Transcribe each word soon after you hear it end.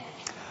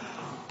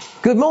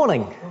Good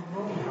morning.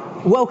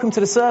 Welcome to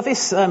the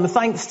service.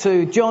 Thanks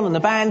to John and the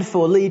band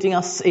for leading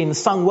us in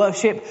sung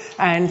worship,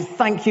 and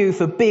thank you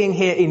for being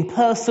here in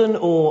person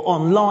or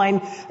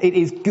online. It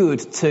is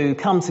good to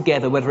come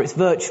together, whether it's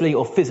virtually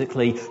or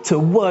physically, to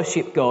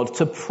worship God,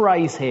 to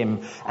praise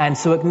Him, and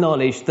to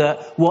acknowledge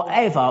that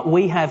whatever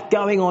we have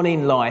going on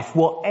in life,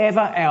 whatever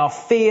our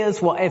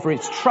fears, whatever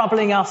is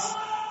troubling us,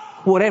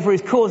 whatever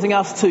is causing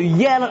us to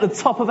yell at the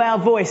top of our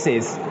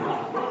voices,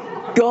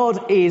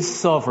 God is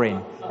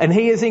sovereign. And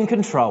He is in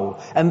control,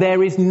 and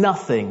there is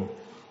nothing,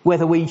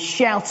 whether we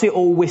shout it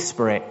or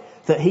whisper it,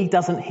 that He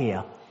doesn't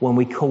hear when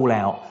we call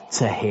out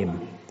to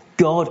Him.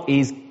 God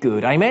is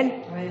good.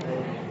 Amen?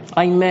 Amen.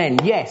 Amen.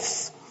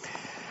 Yes.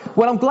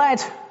 Well, I'm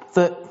glad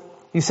that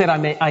you said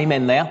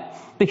amen there,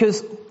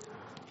 because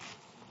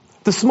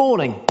this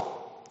morning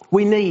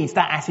we need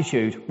that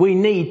attitude. We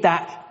need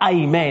that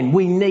amen.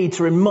 We need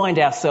to remind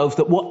ourselves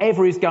that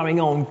whatever is going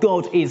on,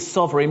 God is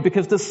sovereign.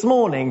 Because this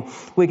morning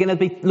we're going to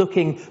be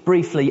looking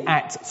briefly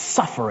at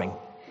suffering.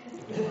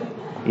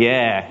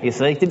 Yeah, you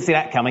see, didn't see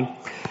that coming.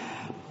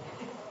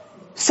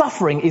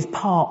 Suffering is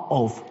part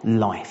of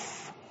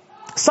life.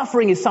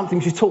 Suffering is something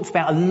which is talked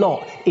about a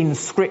lot in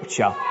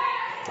Scripture.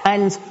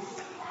 And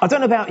I don't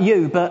know about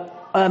you,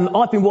 but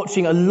I've been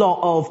watching a lot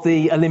of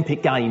the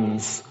Olympic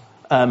Games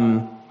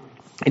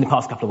in the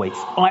past couple of weeks.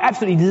 I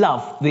absolutely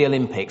love the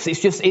Olympics. It's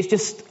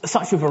just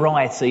such a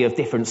variety of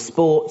different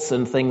sports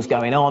and things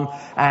going on.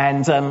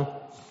 And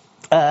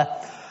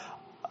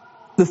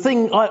the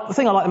thing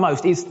I like the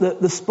most is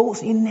the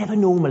sports that you never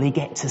normally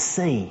get to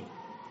see.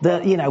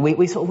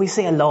 We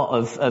see a lot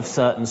of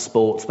certain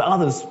sports, but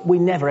others we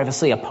never ever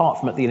see apart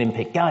from at the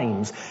Olympic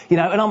Games.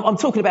 And I'm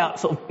talking about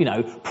sort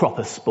of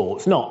proper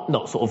sports,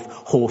 not sort of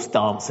horse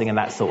dancing and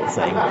that sort of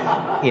thing.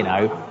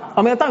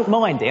 I mean, I don't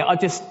mind it. I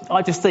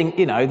just think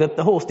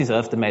the horse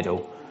deserves the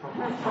medal.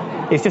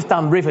 It's just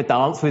done river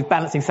dance with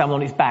balancing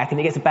someone on its back, and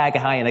he gets a bag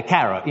of hay and a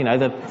carrot.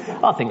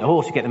 I think the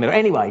horse should get the medal.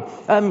 Anyway,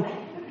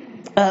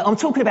 I'm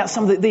talking about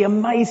some of the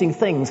amazing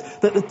things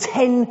that the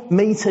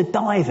 10-metre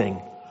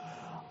diving.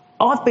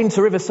 I've been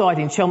to Riverside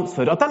in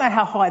Chelmsford. I don't know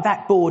how high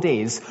that board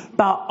is,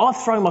 but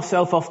I've thrown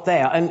myself off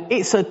there, and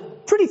it's a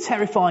pretty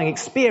terrifying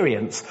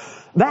experience.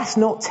 That's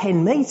not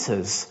 10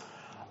 metres.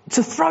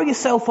 To throw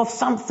yourself off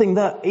something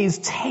that is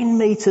 10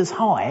 metres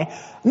high,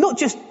 not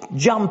just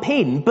jump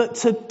in, but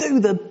to do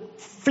the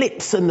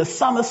flips and the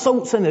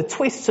somersaults and the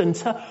twists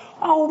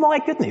oh my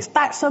goodness,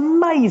 that's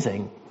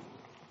amazing.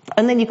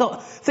 And then you've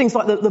got things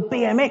like the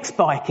BMX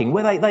biking,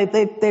 where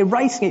they're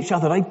racing each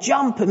other, they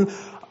jump and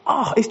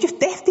it's just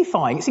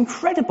death-defying. It's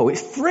incredible.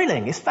 It's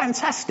thrilling. It's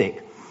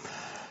fantastic.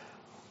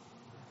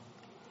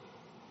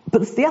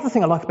 But the other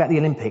thing I like about the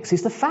Olympics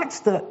is the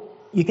fact that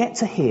you get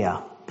to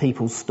hear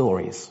people's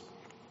stories.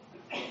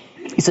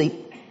 You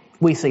see,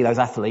 we see those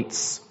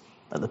athletes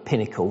at the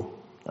pinnacle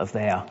of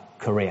their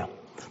career,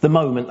 the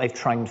moment they've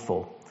trained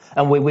for.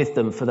 And we're with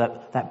them for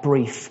that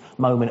brief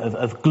moment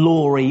of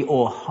glory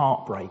or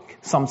heartbreak.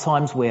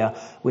 Sometimes we're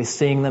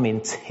seeing them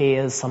in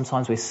tears.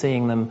 Sometimes we're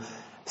seeing them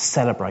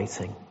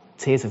celebrating.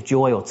 Tears of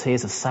joy or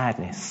tears of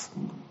sadness.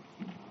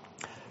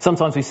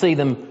 Sometimes we see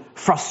them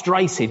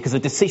frustrated because a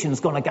decision's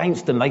gone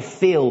against them. They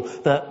feel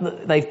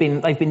that they've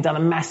been done a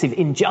massive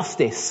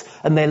injustice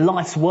and their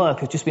life's work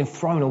has just been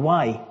thrown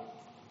away.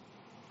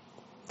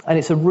 And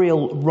it's a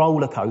real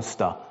roller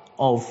coaster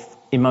of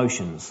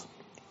emotions.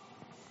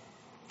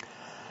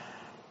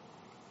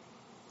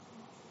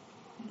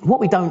 What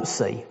we don't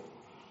see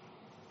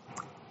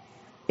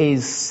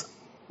is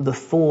the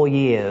 4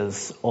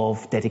 years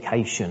of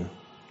dedication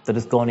that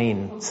has gone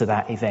into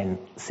that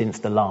event since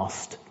the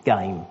last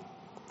game.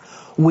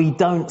 We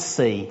don't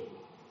see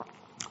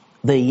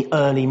the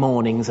early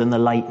mornings and the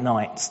late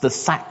nights, the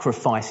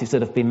sacrifices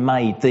that have been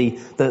made,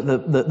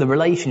 the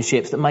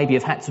relationships that maybe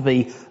have had to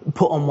be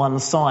put on one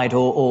side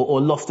or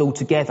lost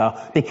altogether,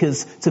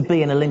 because to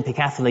be an Olympic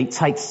athlete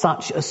takes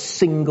such a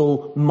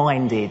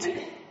single-minded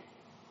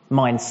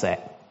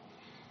mindset.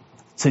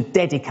 To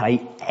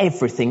dedicate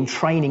everything,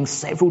 training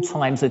several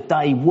times a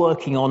day,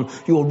 working on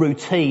your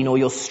routine or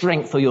your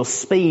strength or your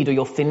speed or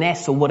your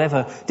finesse or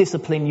whatever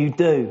discipline you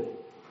do.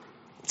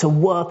 To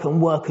work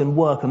and work and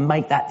work and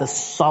make that the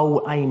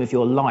sole aim of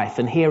your life.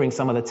 And hearing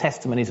some of the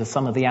testimonies of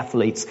some of the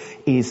athletes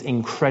is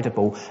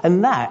incredible.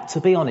 And that,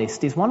 to be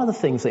honest, is one of the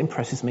things that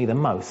impresses me the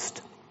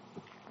most.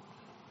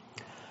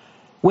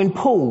 When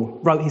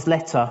Paul wrote his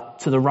letter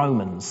to the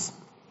Romans,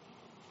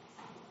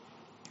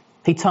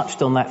 he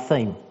touched on that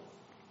theme.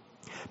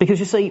 Because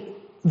you see,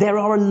 there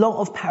are a lot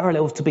of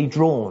parallels to be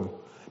drawn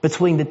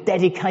between the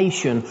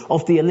dedication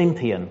of the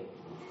Olympian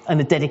and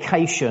the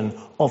dedication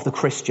of the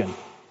Christian.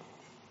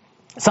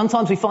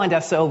 Sometimes we find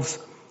ourselves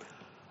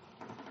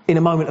in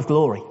a moment of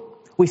glory.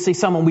 We see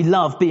someone we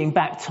love being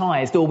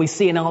baptised, or we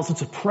see an answer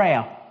to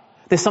prayer.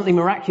 There's something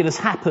miraculous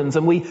happens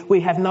and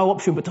we have no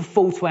option but to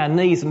fall to our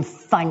knees and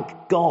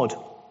thank God.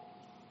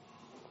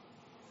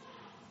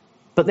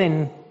 But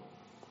then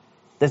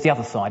there's the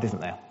other side, isn't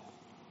there?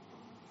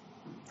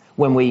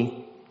 When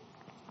we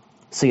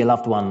see a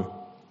loved one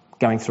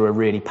going through a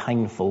really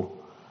painful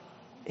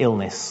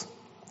illness,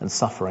 and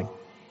suffering.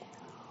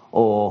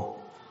 Or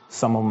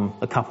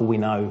a couple we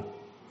know,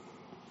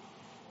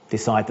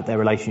 decide that their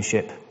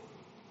relationship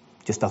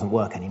just doesn't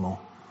work anymore.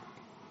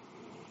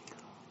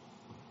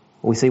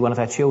 Or we see one of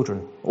our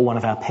children or one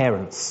of our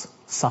parents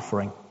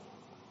suffering.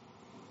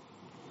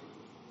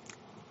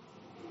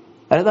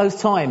 And at those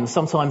times,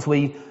 sometimes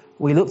we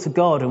look to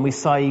God and we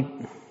say,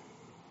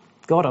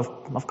 God,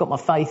 I've got my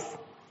faith.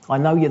 I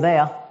know you're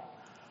there.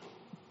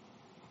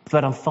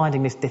 But I'm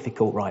finding this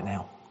difficult right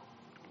now.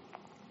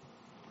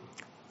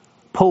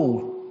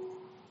 Paul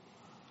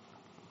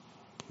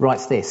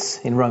writes this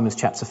in Romans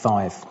chapter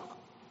 5.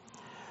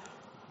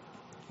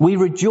 We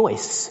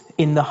rejoice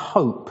in the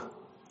hope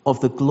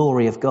of the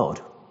glory of God.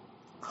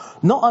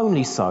 Not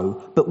only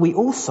so, but we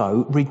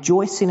also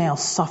rejoice in our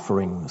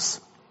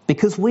sufferings,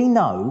 because we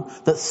know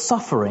that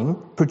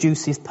suffering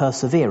produces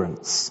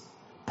perseverance.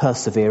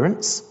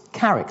 Perseverance,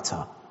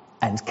 character.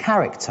 And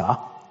character,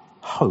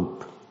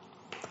 hope.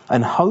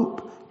 And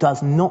hope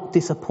does not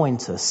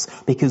disappoint us,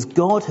 because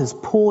God has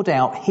poured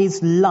out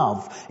his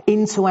love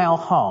into our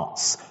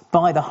hearts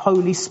by the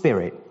Holy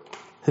Spirit,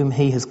 whom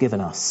he has given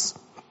us.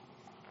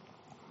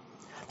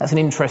 That's an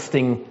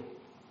interesting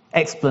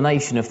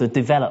explanation of the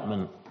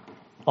development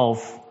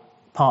of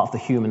part of the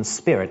human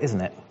spirit,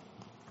 isn't it?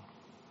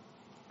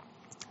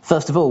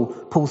 First of all,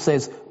 Paul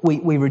says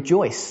we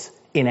rejoice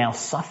in our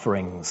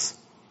sufferings.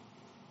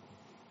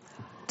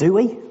 Do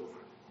we?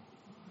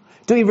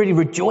 Do we really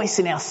rejoice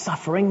in our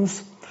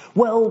sufferings?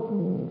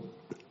 Well,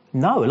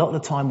 no, a lot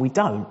of the time we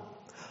don't.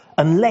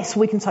 Unless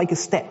we can take a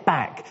step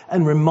back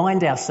and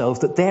remind ourselves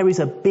that there is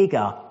a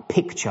bigger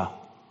picture.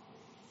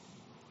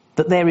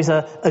 That there is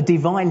a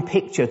divine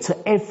picture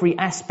to every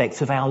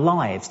aspect of our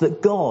lives.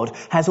 That God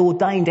has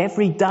ordained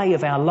every day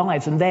of our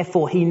lives, and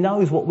therefore he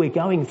knows what we're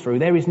going through.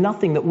 There is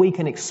nothing that we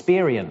can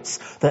experience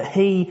that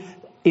he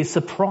is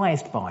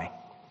surprised by.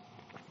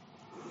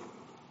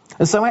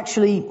 And so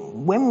actually,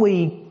 when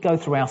we go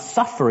through our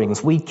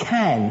sufferings, we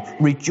can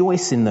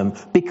rejoice in them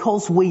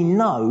because we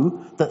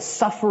know that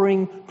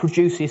suffering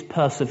produces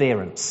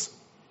perseverance.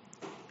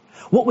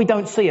 What we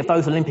don't see of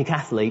those Olympic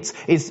athletes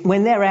is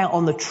when they're out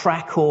on the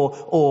track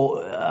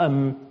or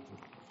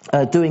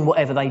doing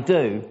whatever they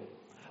do,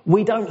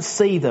 we don't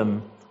see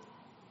them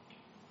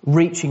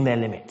reaching their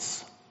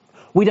limits.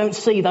 We don't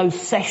see those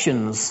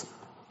sessions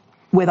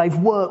where they've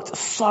worked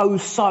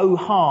so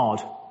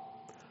hard.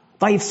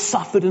 They've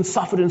suffered and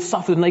suffered and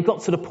suffered, and they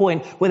got to the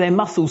point where their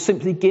muscles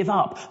simply give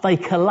up. They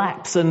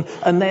collapse and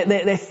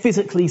they're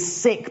physically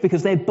sick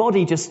because their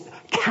body just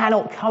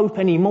cannot cope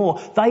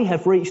anymore. They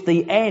have reached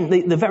the end,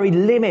 the very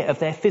limit of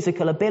their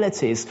physical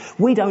abilities.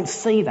 We don't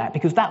see that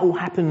because that all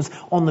happens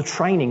on the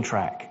training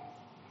track.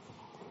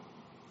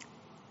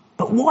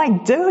 But why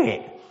do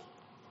it?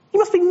 You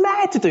must be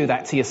mad to do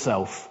that to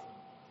yourself.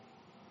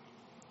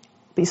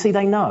 But you see,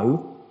 they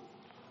know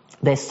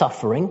their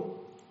suffering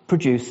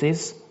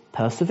produces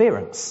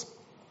perseverance.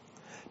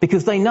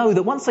 Because they know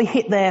that once they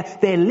hit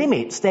their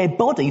limits, their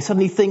body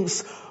suddenly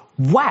thinks,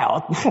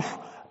 wow,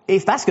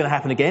 if that's going to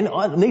happen again,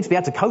 I need to be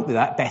able to cope with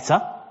that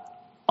better.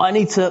 I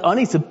need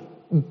to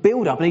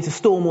build up, I need to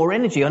store more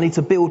energy, I need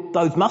to build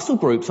those muscle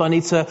groups, I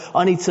need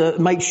to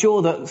make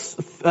sure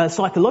that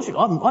psychologically,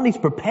 I need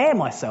to prepare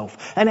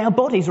myself. And our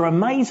bodies are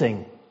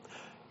amazing.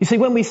 You see,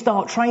 when we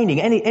start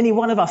training, any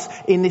one of us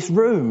in this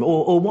room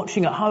or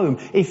watching at home,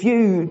 if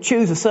you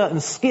choose a certain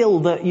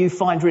skill that you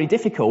find really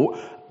difficult,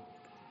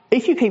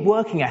 if you keep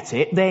working at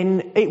it,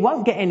 then it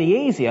won't get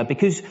any easier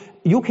because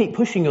you'll keep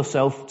pushing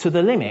yourself to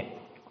the limit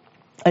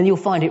and you'll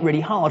find it really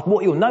hard.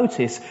 What you'll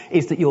notice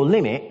is that your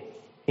limit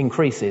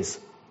increases.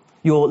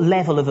 Your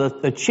level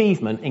of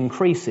achievement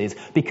increases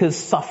because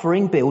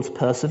suffering builds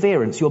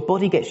perseverance. Your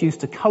body gets used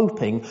to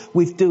coping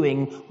with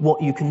doing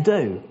what you can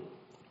do.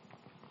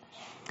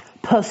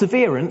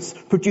 Perseverance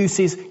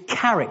produces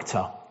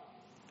character.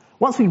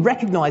 Once we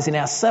recognise in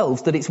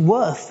ourselves that it's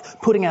worth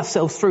putting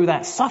ourselves through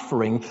that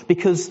suffering,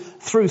 because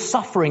through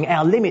suffering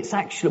our limits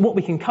actually, what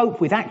we can cope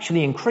with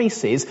actually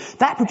increases,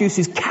 that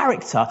produces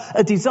character,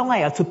 a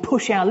desire to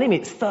push our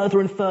limits further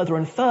and further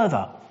and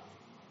further.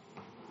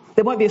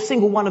 There won't be a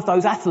single one of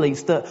those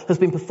athletes that has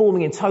been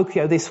performing in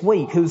Tokyo this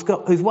week who's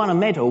won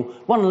an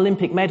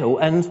Olympic medal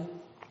and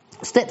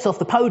steps off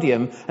the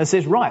podium and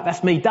says, right,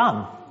 that's me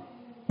done.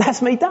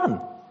 That's me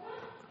done.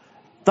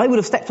 They would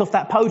have stepped off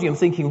that podium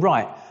thinking,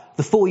 right,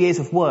 the 4 years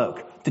of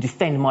work to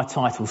defend my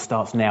title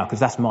starts now because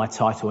that's my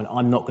title and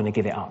I'm not going to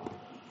give it up.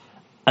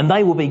 And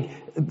they'll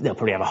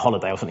probably have a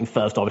holiday or something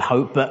first, I would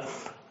hope, but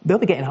they'll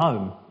be getting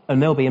home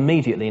and they'll be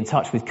immediately in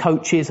touch with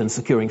coaches and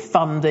securing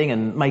funding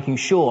and making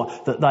sure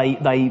that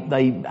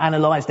they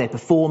analyse their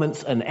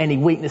performance and any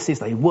weaknesses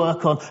they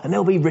work on, and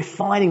they'll be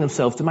refining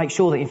themselves to make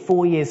sure that in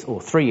 4 years or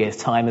 3 years'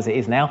 time as it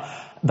is now,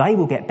 they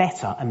will get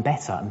better and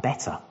better and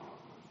better.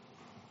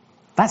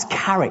 That's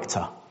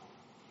character,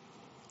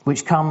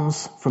 which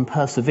comes from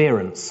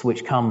perseverance,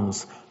 which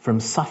comes from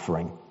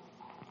suffering.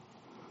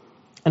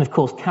 And of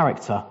course,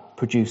 character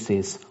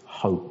produces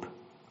hope.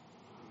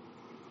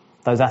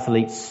 Those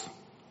athletes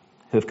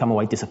who have come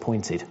away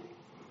disappointed,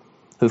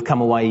 who have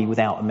come away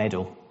without a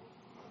medal,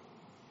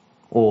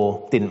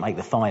 or didn't make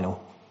the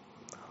final,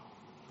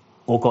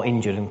 or got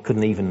injured and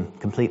couldn't even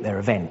complete their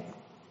event.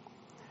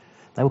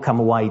 They will come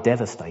away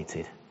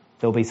devastated.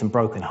 There will be some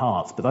broken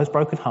hearts, but those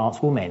broken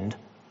hearts will mend.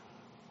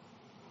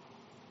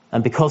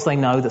 And because they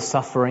know that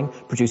suffering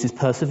produces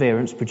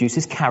perseverance,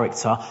 produces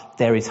character,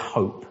 there is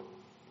hope.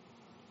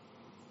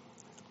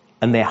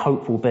 And their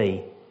hope will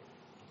be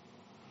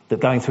that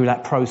going through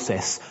that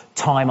process,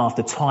 time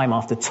after time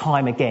after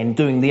time again,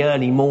 doing the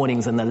early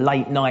mornings and the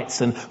late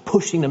nights and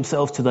pushing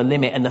themselves to the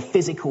limit and the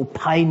physical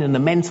pain and the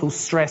mental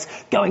stress,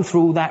 going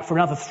through all that for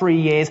another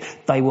 3 years,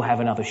 they will have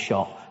another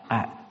shot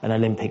at an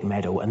Olympic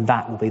medal. And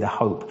that will be the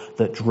hope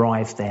that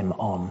drives them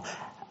on.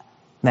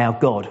 Now,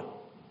 God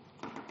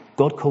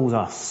calls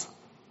us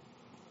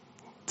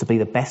to be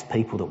the best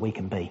people that we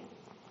can be.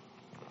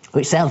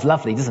 Which sounds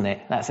lovely, doesn't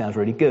it? That sounds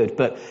really good.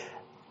 But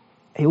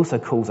he also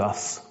calls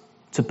us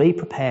to be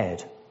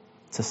prepared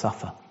to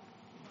suffer.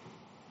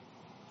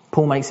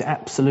 Paul makes it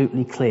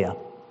absolutely clear.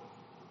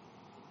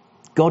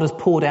 God has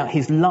poured out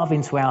his love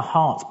into our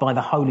hearts by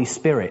the Holy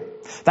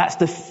Spirit. That's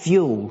the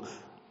fuel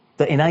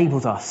that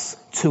enables us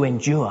to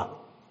endure.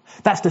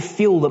 That's the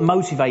fuel that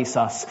motivates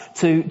us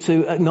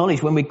to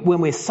acknowledge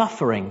when we're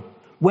suffering.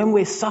 When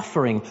we're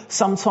suffering,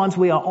 sometimes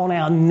we are on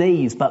our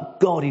knees, but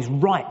God is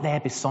right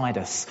there beside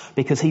us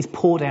because he's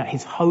poured out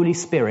his Holy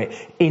Spirit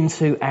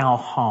into our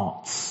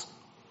hearts.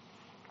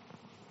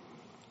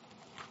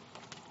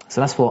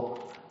 So that's what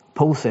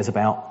Paul says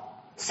about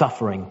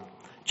suffering.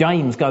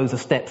 James goes a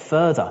step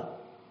further.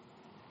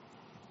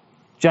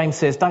 James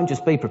says, don't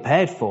just be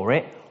prepared for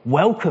it,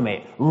 welcome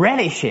it,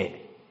 relish it.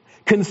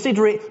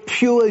 Consider it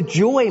pure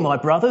joy, my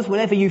brothers,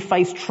 whenever you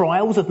face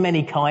trials of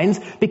many kinds,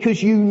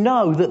 because you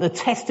know that the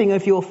testing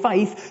of your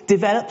faith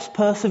develops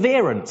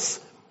perseverance.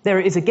 There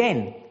it is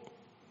again.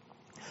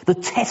 The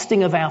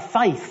testing of our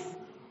faith.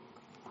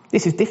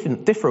 This is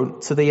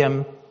different to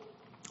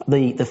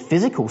the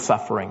physical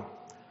suffering.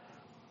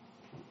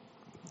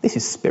 This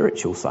is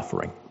spiritual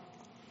suffering.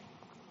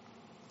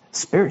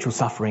 Spiritual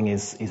suffering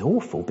is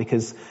awful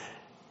because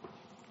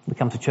we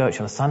come to church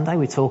on a Sunday,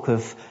 we talk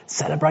of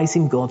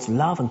celebrating God's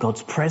love and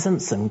God's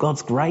presence and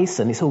God's grace,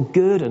 and it's all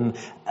good and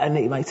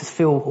it makes us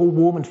feel all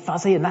warm and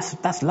fuzzy, and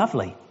that's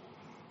lovely.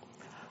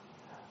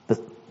 But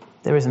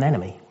there is an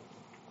enemy.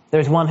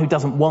 There is one who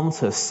doesn't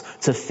want us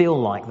to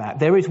feel like that.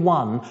 There is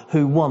one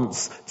who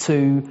wants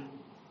to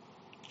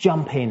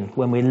jump in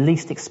when we're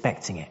least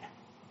expecting it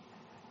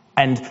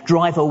and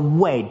drive a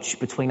wedge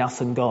between us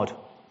and God.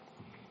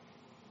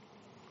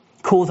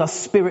 Cause us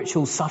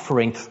spiritual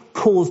suffering,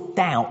 cause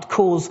doubt,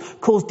 cause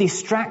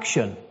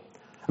distraction.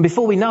 And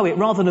before we know it,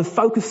 rather than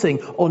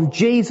focusing on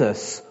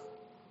Jesus,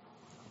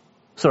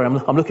 sorry,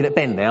 I'm looking at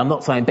Ben there, I'm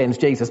not saying Ben's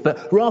Jesus,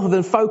 but rather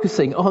than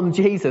focusing on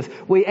Jesus,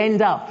 we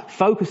end up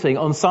focusing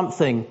on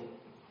something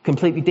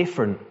completely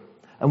different.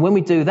 And when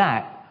we do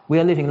that, we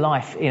are living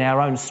life in our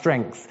own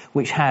strength,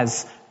 which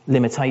has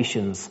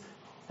limitations,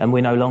 and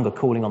we're no longer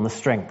calling on the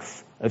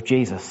strength of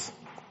Jesus.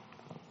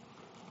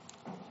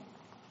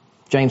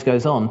 James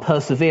goes on,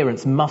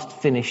 perseverance must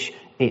finish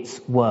its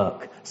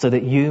work so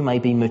that you may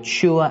be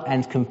mature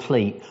and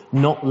complete,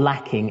 not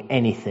lacking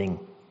anything.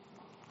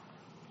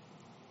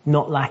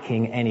 Not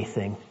lacking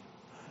anything.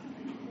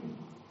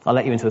 I'll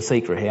let you into a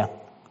secret here.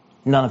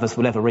 None of us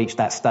will ever reach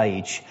that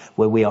stage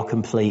where we are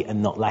complete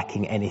and not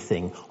lacking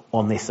anything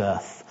on this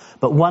earth.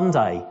 But one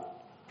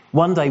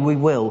day we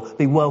will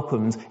be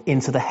welcomed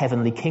into the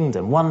heavenly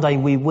kingdom. One day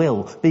we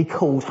will be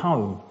called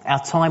home.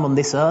 Our time on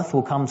this earth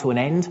will come to an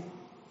end.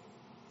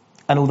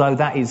 And although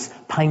that is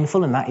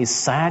painful and that is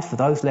sad for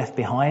those left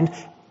behind,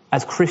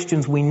 as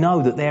Christians we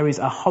know that there is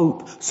a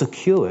hope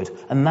secured.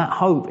 And that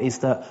hope is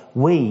that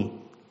we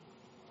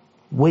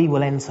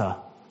will enter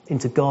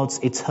into God's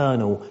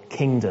eternal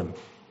kingdom.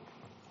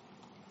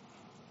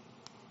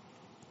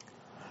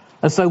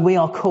 And so we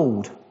are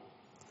called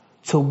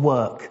to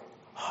work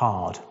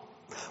hard.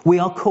 We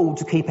are called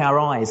to keep our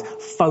eyes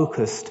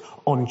focused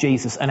on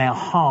Jesus and our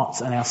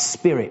hearts and our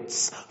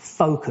spirits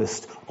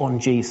focused on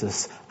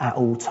Jesus at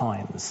all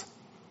times.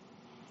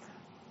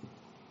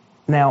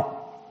 Now,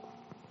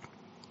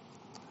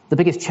 the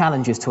biggest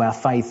challenges to our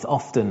faith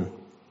often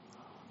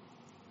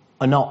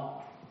are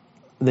not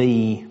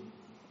the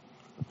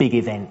big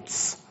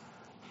events,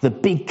 the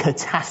big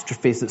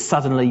catastrophes that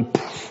suddenly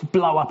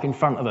blow up in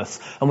front of us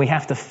and we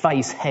have to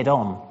face head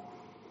on.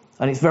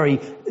 And it's very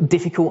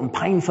difficult and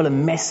painful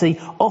and messy.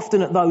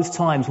 Often at those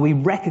times we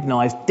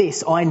recognise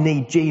this, I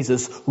need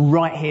Jesus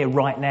right here,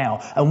 right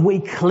now. And we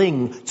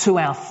cling to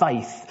our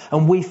faith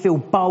and we feel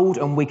bold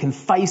and we can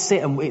face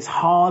it, and it's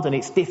hard and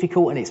it's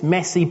difficult and it's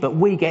messy, but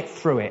we get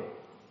through it.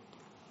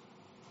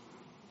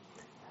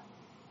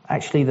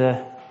 Actually,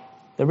 the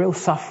real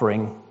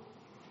suffering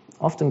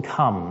often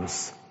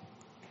comes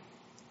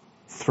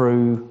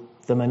through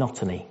the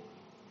monotony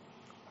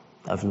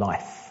of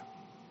life.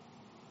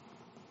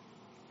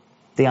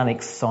 The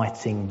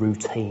unexciting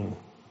routine,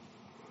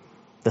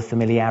 the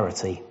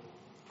familiarity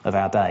of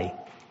our day,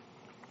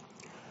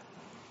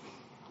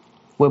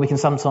 where we can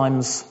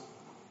sometimes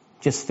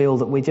just feel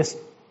that we're just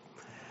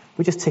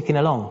ticking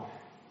along,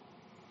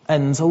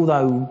 And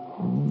although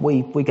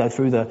we go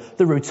through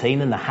the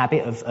routine and the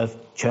habit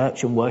of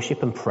church and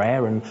worship and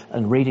prayer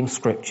and reading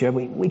scripture,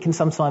 we can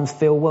sometimes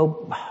feel,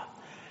 well,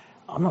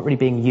 I'm not really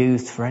being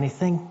used for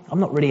anything. I'm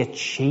not really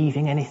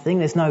achieving anything.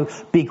 There's no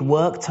big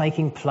work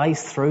taking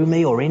place through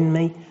me or in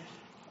me.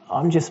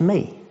 I'm just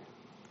me.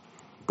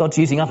 God's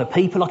using other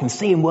people. I can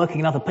see him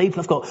working in other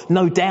people. I've got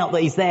no doubt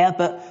that he's there,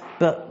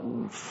 but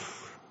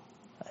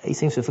he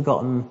seems to have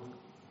forgotten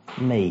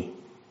me.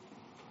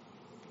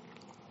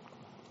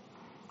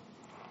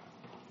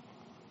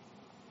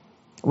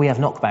 We have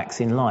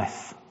knockbacks in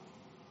life.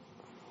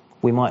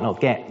 We might not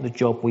get the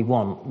job we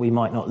want. We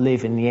might not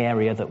live in the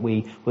area that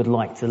we would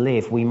like to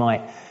live. We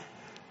might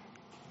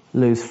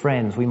lose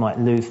friends. We might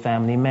lose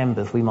family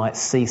members. We might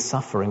see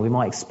suffering. We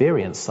might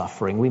experience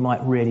suffering. We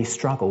might really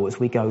struggle as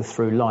we go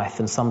through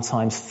life and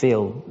sometimes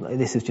feel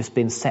this has just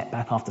been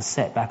setback after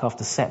setback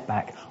after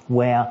setback.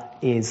 Where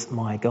is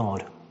my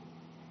God?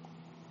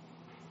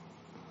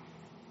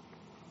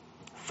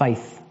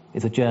 Faith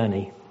is a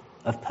journey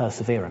of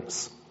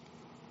perseverance.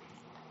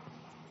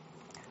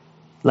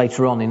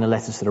 Later on in the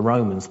letter to the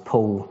Romans,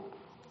 Paul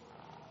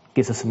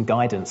gives us some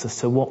guidance as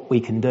to what we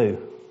can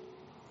do.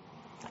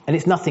 And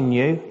it's nothing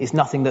new. It's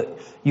nothing that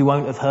you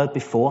won't have heard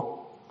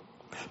before.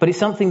 But it's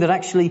something that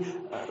actually,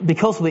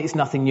 because it's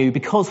nothing new,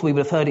 because we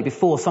would have heard it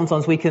before,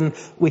 sometimes we can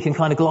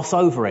kind of gloss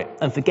over it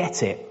and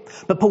forget it.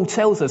 But Paul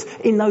tells us,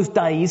 in those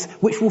days,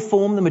 which will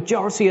form the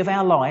majority of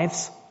our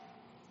lives,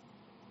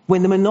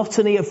 when the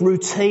monotony of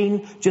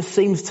routine just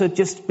seems to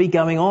just be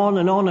going on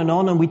and on and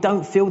on, and we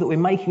don't feel that we're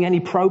making any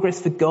progress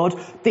for God,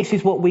 this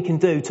is what we can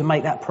do to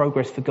make that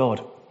progress for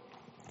God.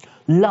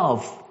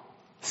 Love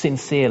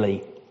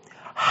sincerely.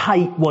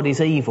 Hate what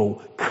is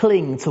evil.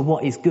 Cling to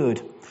what is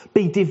good.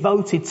 Be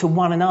devoted to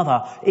one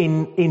another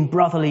in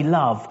brotherly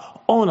love.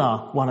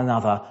 Honour one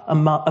another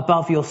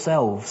above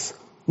yourselves.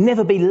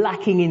 Never be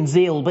lacking in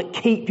zeal, but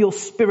keep your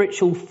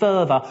spiritual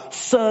fervour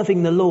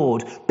serving the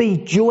Lord. Be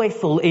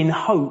joyful in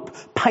hope,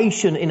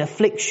 patient in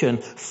affliction,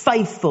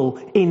 faithful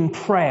in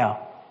prayer.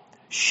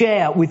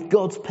 Share with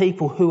God's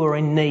people who are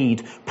in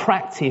need.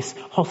 Practice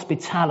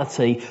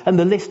hospitality. And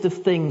the list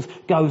of things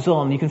goes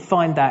on. You can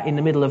find that in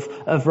the middle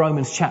of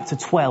Romans chapter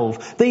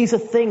 12. These are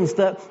things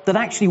that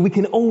actually we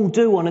can all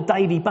do on a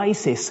daily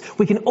basis.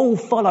 We can all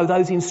follow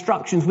those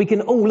instructions. We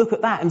can all look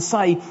at that and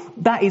say,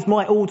 that is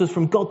my orders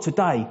from God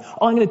today.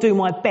 I'm going to do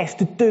my best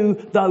to do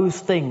those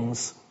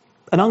things.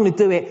 And I'm going to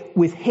do it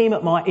with him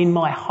in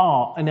my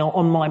heart and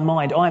on my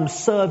mind. I am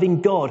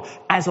serving God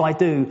as I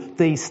do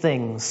these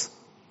things.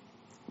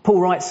 Paul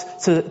writes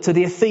to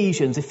the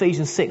Ephesians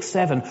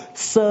 6:7,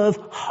 serve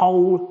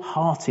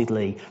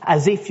wholeheartedly,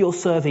 as if you're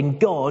serving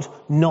God,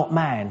 not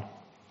man.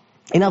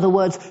 In other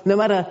words, no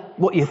matter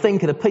what you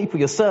think of the people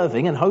you're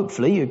serving, and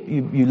hopefully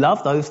you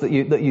love those that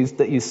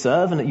you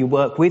serve and that you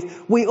work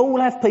with, we all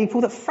have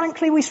people that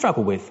frankly we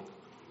struggle with.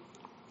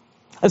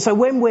 And so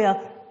when we're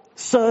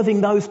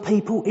serving those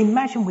people,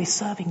 imagine we're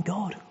serving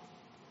God.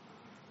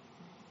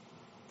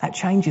 That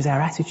changes our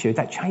attitude,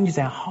 that changes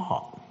our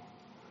heart.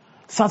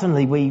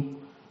 Suddenly we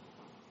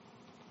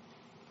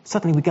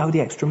go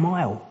the extra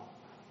mile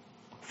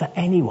for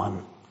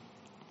anyone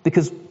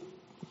because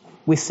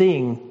we're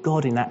seeing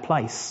God in that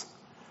place.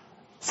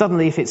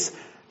 Suddenly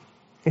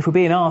if we're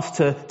being asked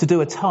to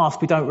do a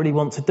task we don't really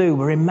want to do,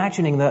 we're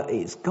imagining that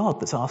it's God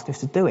that's asking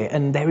us to do it,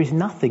 and there is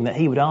nothing that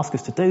he would ask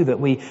us to do that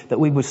we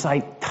would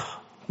say,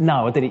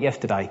 no, I did it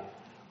yesterday.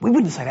 We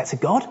wouldn't say that to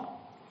God.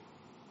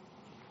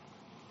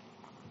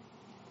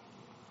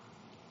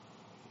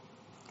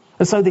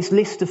 And so this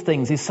list of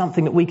things is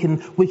something that we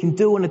can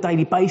do on a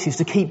daily basis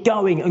to keep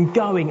going and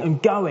going and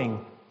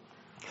going.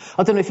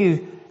 I don't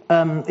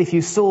know if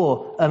you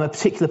saw a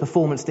particular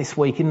performance this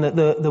week in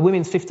the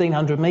women's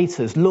 1500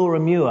 metres. Laura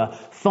Muir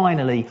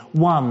finally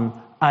won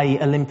a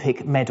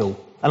Olympic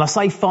medal. And I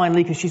say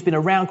finally because she's been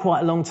around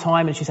quite a long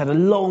time and she's had a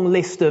long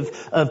list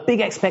of big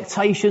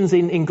expectations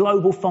in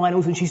global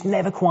finals, and she's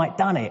never quite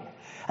done it.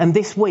 And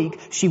this week,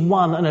 she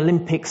won an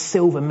Olympic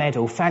silver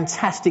medal.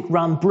 Fantastic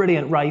run,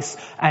 brilliant race,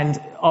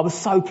 and I was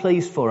so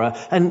pleased for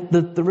her. And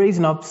the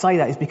reason I say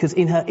that is because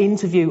in her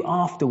interview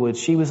afterwards,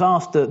 she was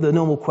asked the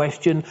normal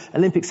question,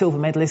 Olympic silver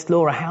medalist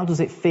Laura, how does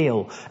it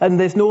feel? And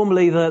there's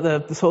normally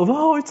the sort of,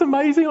 oh, it's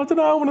amazing, I don't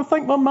know, I want to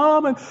thank my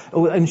mum.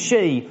 And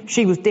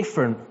she was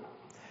different.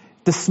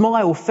 The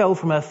smile fell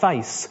from her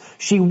face.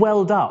 She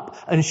welled up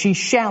and she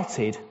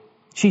shouted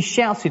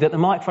at the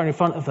microphone in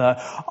front of her,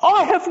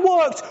 I have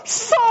worked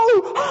so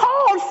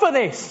hard for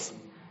this.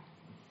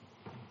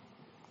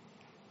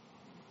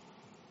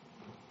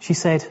 She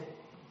said,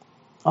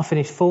 I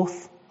finished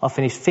 4th, I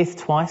finished 5th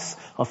twice,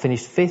 I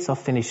finished 5th, I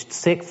finished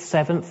 6th,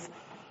 7th.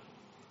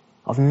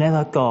 I've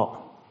never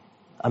got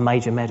a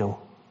major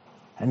medal,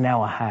 and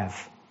now I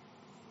have.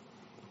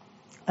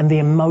 And the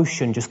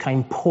emotion just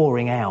came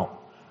pouring out.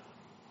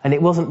 And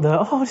it wasn't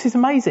this is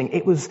amazing.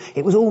 It was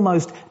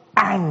almost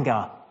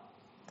anger.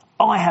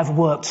 I have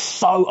worked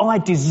I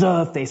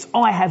deserve this.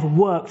 I have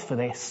worked for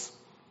this.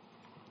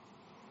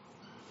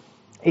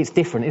 It's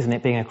different, isn't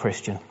it, being a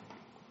Christian?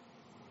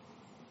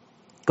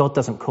 God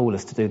doesn't call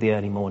us to do the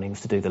early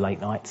mornings, to do the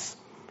late nights.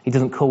 He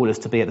doesn't call us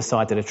to be at the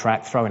side of the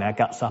track throwing our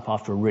guts up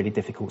after a really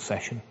difficult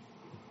session.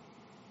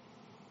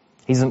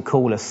 He doesn't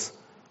call us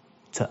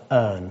to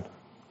earn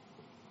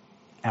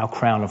our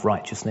crown of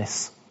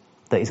righteousness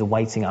that is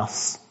awaiting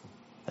us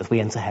as we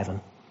enter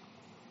heaven.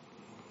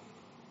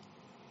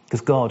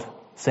 Because God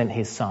sent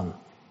his Son,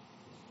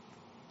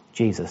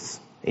 Jesus,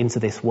 into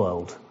this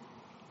world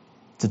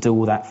to do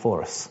all that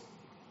for us.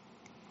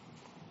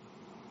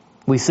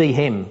 We see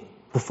him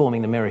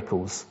performing the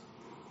miracles.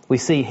 We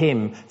see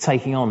him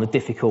taking on the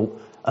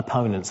difficult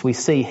opponents. We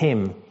see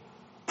him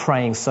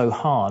praying so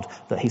hard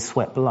that he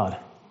sweat blood.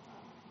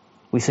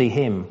 We see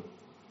him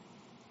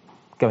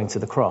going to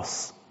the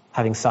cross,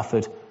 having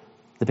suffered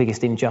the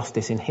biggest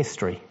injustice in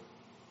history.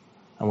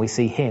 And we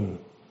see him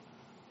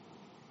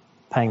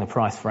paying the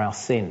price for our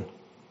sin,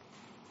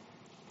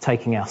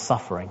 taking our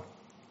suffering,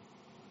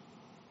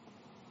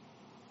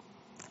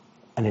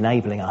 and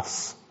enabling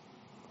us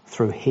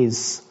through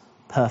his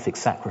perfect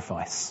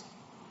sacrifice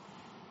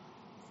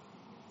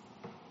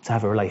to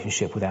have a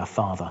relationship with our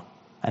Father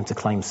and to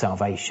claim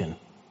salvation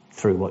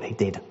through what he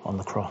did on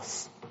the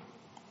cross.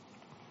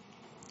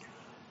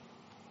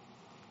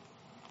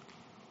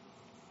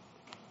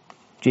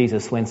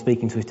 Jesus, when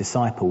speaking to his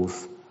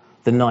disciples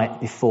the night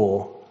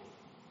before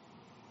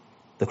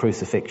the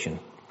crucifixion,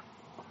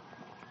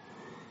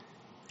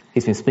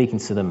 he's been speaking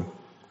to them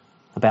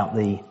about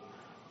the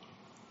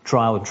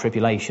trial and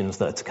tribulations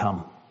that are to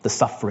come, the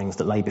sufferings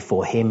that lay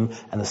before him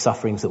and the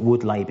sufferings that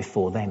would lay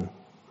before them. And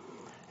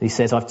he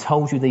says, I've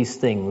told you these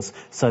things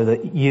so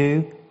that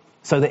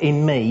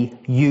in me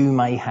you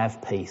may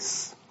have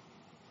peace.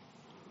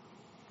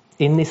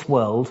 In this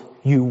world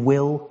you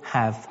will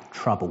have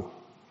trouble,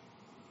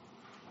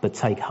 but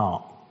take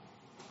heart.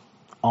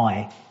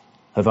 I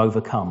have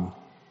overcome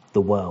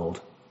the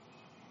world.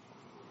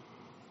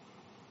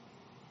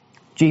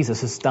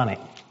 Jesus has done it.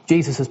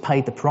 Jesus has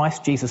paid the price.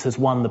 Jesus has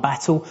won the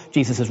battle.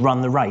 Jesus has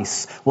run the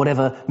race.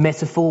 Whatever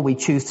metaphor we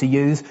choose to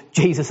use,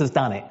 Jesus has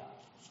done it.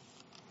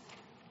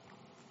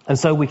 And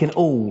so we can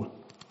all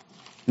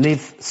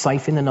live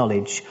safe in the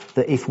knowledge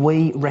that if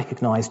we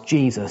recognise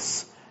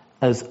Jesus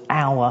as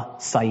our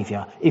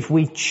Saviour, if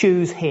we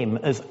choose him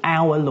as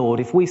our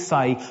Lord, if we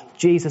say,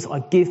 Jesus, I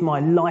give my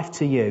life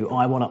to you,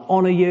 I want to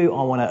honour you,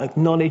 I want to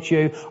acknowledge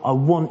you, I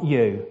want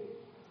you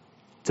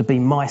to be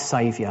my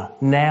Saviour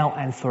now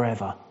and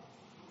forever,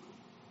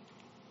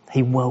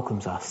 he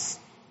welcomes us.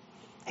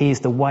 He is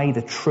the way,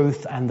 the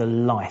truth and the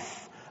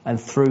life. And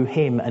through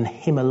him and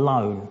him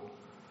alone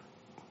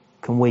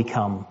can we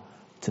come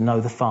to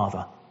know the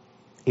Father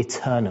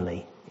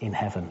eternally in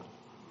heaven.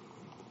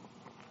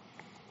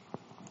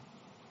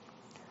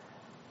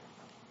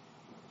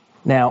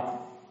 Now,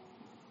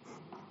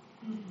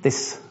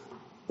 this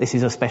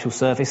is a special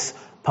service.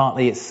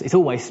 Partly it's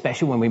always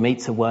special when we meet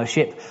to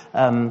worship,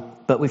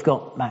 but we've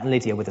got Matt and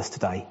Lydia with us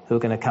today who are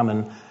going to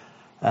come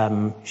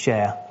and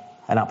share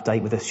an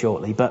update with us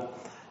shortly. But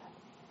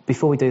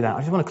before we do that, I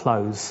just want to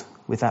close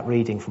with that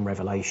reading from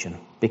Revelation,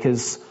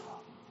 because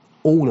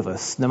all of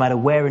us, no matter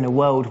where in the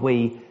world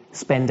we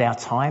spend our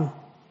time,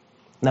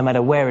 no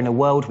matter where in the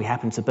world we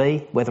happen to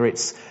be, whether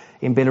it's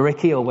in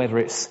Billericay or whether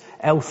it's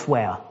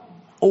elsewhere,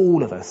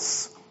 all of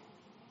us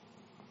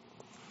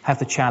have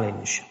the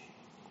challenge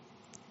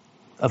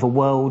of a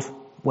world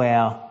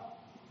where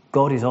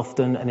God is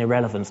often an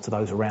irrelevance to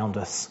those around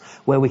us,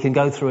 where we can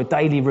go through a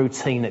daily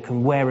routine that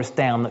can wear us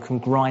down, that can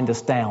grind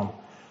us down.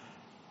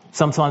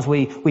 Sometimes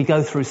we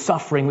go through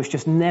suffering which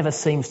just never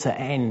seems to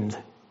end.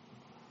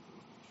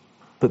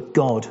 But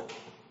God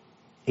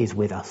is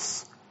with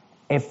us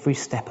every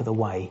step of the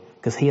way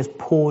because he has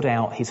poured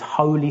out his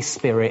Holy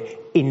Spirit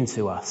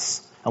into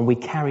us, and we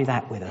carry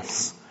that with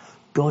us.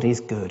 God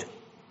is good.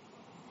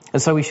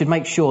 And so we should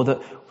make sure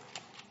that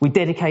we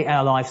dedicate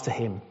our lives to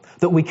him,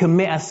 that we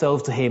commit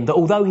ourselves to him, that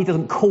although he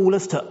doesn't call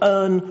us to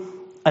earn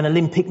an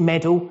Olympic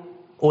medal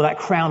or that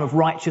crown of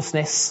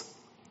righteousness,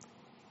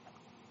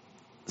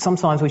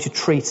 sometimes we should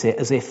treat it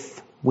as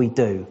if we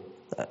do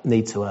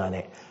need to earn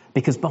it.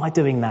 Because by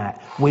doing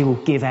that, we will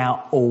give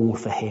our all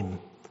for him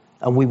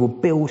and we will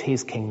build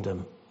his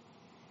kingdom.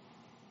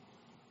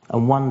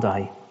 And one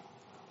day,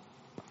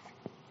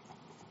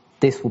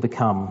 this will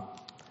become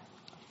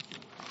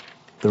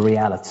the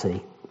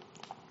reality.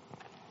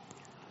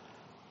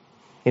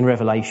 In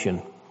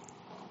Revelation,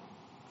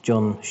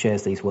 John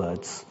shares these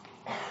words.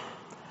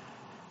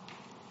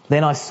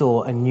 Then I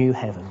saw a new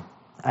heaven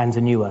and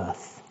a new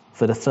earth,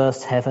 for the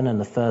first heaven and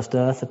the first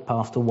earth had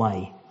passed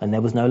away, and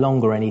there was no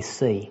longer any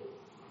sea.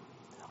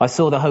 I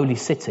saw the holy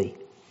city,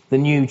 the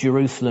new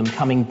Jerusalem,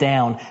 coming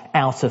down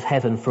out of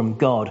heaven from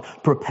God,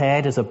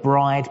 prepared as a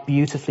bride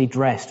beautifully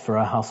dressed for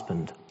her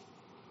husband.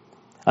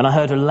 And I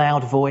heard a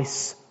loud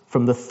voice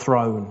from the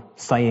throne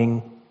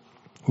saying,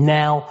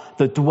 now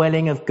the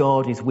dwelling of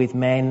God is with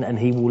men, and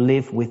he will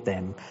live with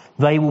them.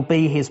 They will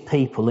be his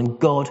people, and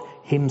God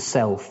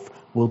himself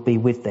will be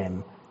with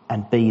them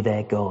and be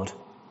their God.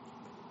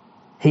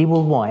 He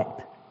will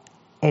wipe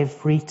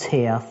every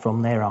tear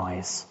from their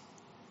eyes.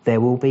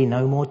 There will be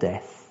no more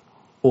death,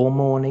 or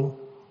mourning,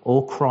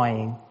 or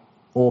crying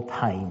or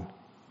pain,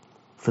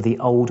 for the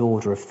old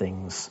order of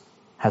things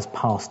has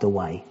passed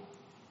away.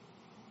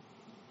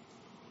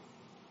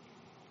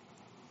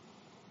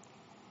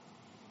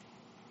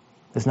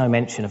 There's no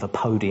mention of a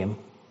podium.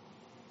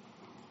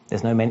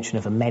 There's no mention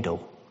of a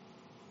medal.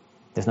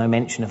 There's no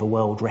mention of a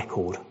world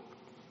record.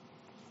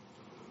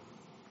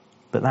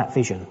 But that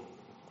vision,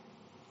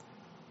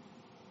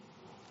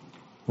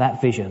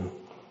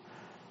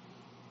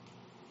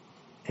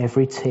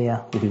 every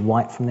tear will be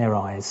wiped from their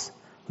eyes.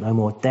 No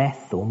more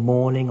death or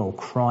mourning or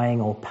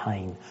crying or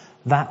pain.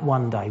 That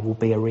one day will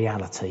be a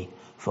reality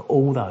for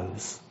all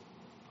those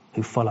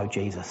who follow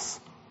Jesus.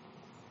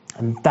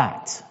 And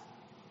that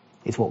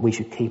is what we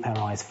should keep our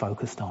eyes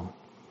focused on,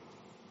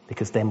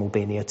 because then we'll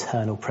be in the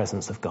eternal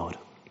presence of God.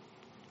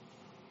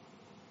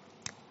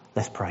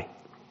 Let's pray.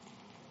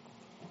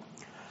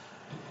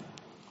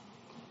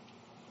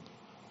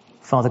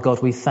 Father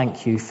God, we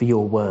thank you for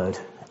your word,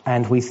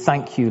 and we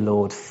thank you,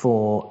 Lord,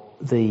 for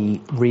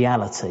the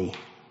reality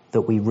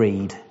that we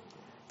read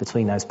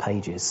between those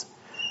pages.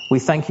 We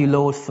thank you,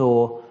 Lord,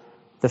 for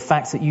the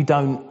fact that you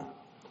don't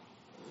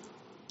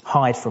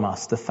hide from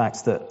us the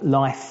fact that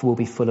life will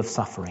be full of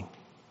suffering.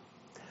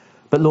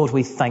 But Lord,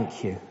 we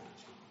thank you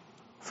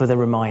for the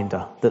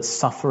reminder that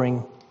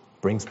suffering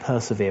brings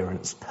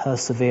perseverance.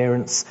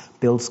 Perseverance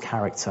builds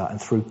character,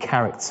 and through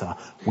character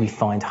we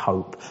find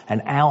hope.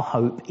 And our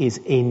hope is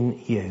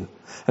in you.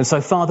 And so,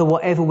 Father,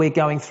 whatever we're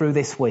going through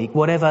this week,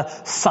 whatever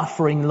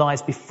suffering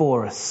lies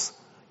before us,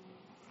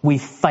 we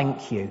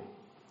thank you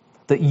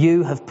that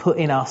you have put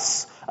in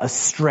us a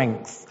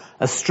strength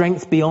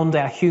beyond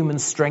our human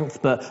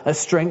strength, but a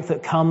strength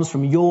that comes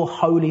from your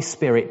Holy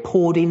Spirit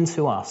poured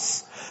into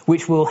us,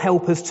 which will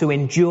help us to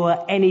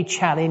endure any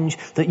challenge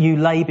that you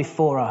lay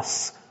before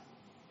us.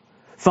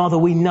 Father,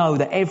 we know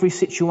that every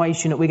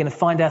situation that we're going to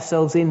find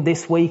ourselves in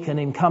this week and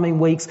in coming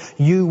weeks,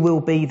 you will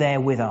be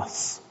there with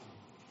us.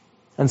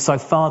 And so,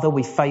 Father,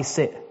 we face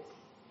it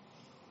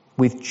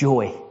with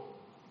joy.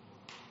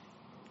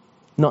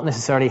 Not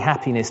necessarily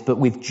happiness, but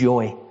with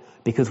joy,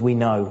 because we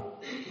know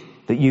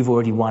that you've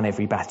already won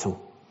every battle.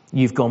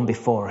 You've gone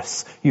before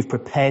us. You've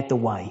prepared the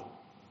way.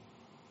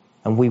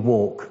 And we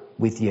walk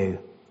with you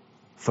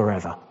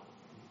forever.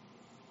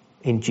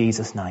 In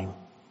Jesus' name,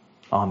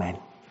 amen.